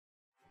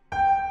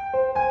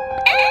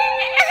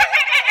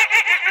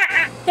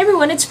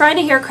everyone, it's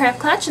Friday here at Craft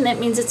Clutch, and that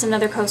means it's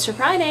another Coaster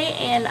Friday,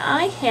 and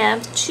I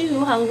have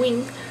 2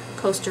 Halloween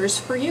coasters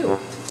for you.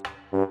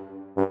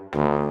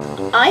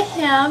 I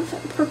have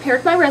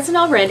prepared my resin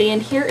already,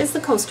 and here is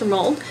the coaster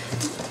mold.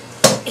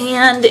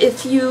 And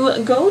if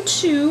you go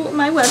to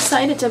my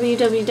website at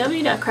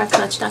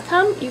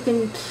www.craftclutch.com, you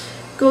can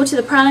go to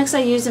the products I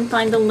use and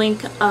find the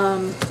link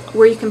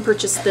where you can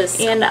purchase this.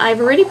 And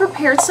I've already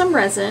prepared some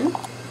resin.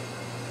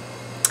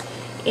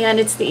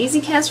 And it's the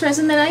Easy Cast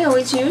resin that I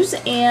always use,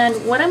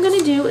 and what I'm going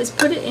to do is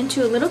put it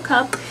into a little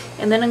cup,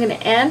 and then I'm going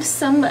to add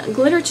some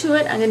glitter to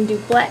it. I'm going to do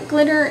black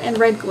glitter and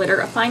red glitter,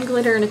 a fine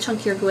glitter and a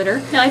chunkier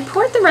glitter. Now I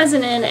poured the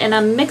resin in and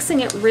I'm mixing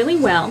it really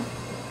well.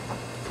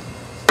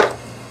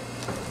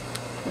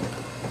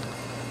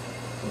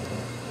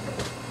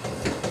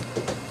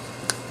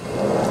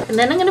 And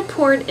then I'm going to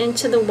pour it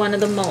into one of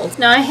the molds.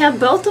 Now I have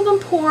both of them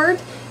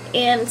poured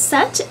and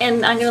set,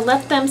 and I'm going to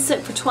let them sit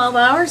for 12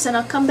 hours, and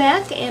I'll come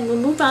back and we'll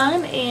move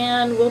on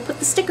and we'll put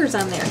the stickers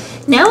on there.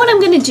 Now what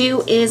I'm going to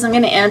do is I'm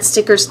going to add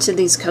stickers to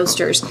these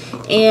coasters,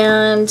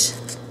 and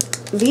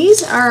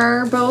these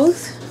are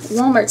both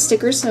Walmart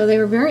stickers, so they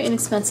were very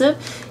inexpensive.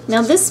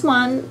 Now this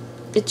one,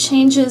 it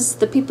changes,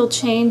 the people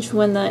change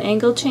when the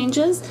angle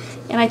changes,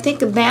 and I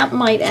think that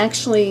might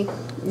actually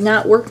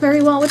not work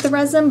very well with the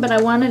resin, but I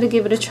wanted to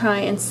give it a try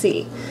and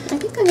see. I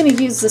think I'm going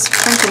to use this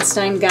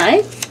Frankenstein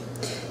guy.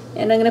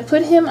 And I'm going to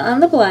put him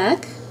on the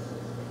black.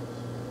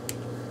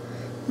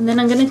 And then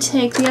I'm going to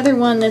take the other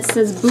one that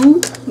says,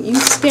 "Boo, you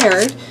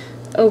scared,"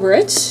 over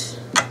it.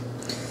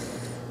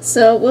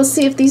 So we'll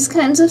see if these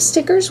kinds of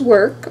stickers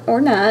work or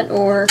not,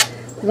 or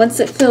once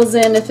it fills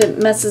in, if it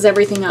messes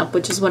everything up,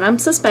 which is what I'm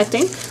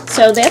suspecting.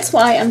 So that's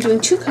why I'm doing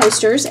 2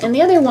 coasters, and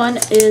the other one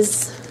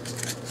is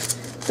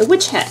the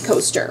witch hat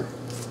coaster.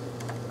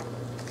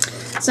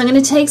 So I'm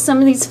going to take some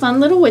of these fun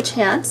little witch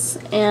hats,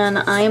 and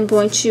I am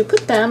going to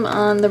put them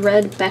on the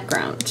red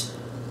background.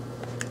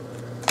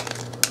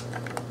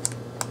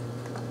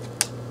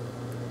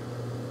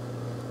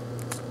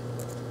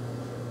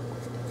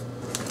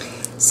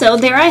 So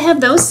there I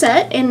have those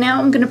set, and now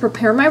I'm going to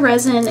prepare my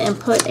resin and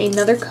put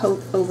another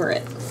coat over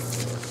it.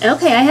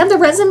 Okay, I have the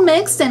resin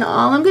mixed, and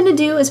all I'm going to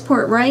do is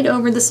pour it right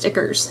over the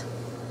stickers.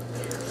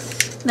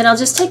 Then I'll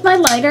just take my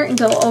lighter and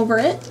go over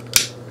it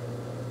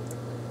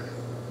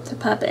to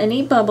pop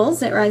any bubbles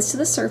that rise to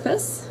the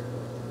surface,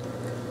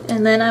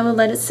 and then I will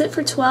let it sit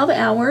for 12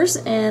 hours,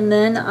 and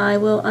then I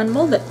will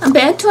unmold it. I'm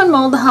back to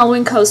unmold the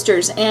Halloween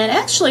coasters, and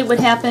actually what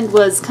happened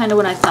was kind of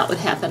what I thought would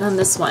happen on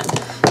this one.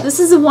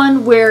 This is the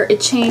one where it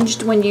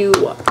changed when you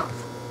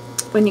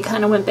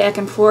kind of went back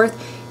and forth,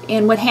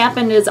 and what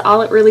happened is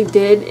all it really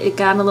did, it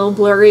got a little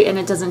blurry and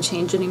it doesn't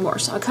change anymore.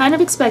 So I kind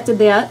of expected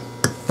that.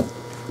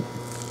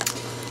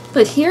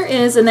 But here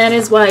is, and that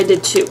is why I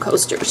did 2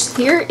 coasters.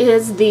 Here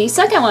is the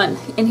second one,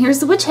 and here's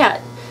the witch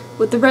hat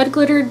with the red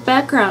glittered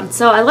background.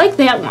 So I like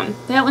that one.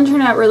 That one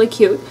turned out really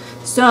cute.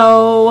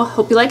 So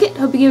hope you like it.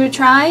 Hope you give it a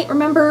try.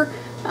 Remember,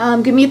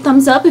 give me a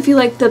thumbs up if you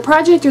like the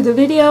project or the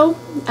video.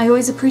 I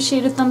always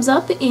appreciate a thumbs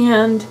up,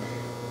 and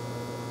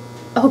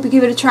I hope you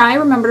give it a try.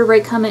 Remember to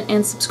rate, comment,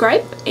 and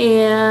subscribe,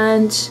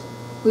 and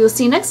we will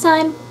see you next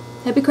time.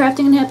 Happy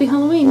crafting and happy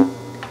Halloween.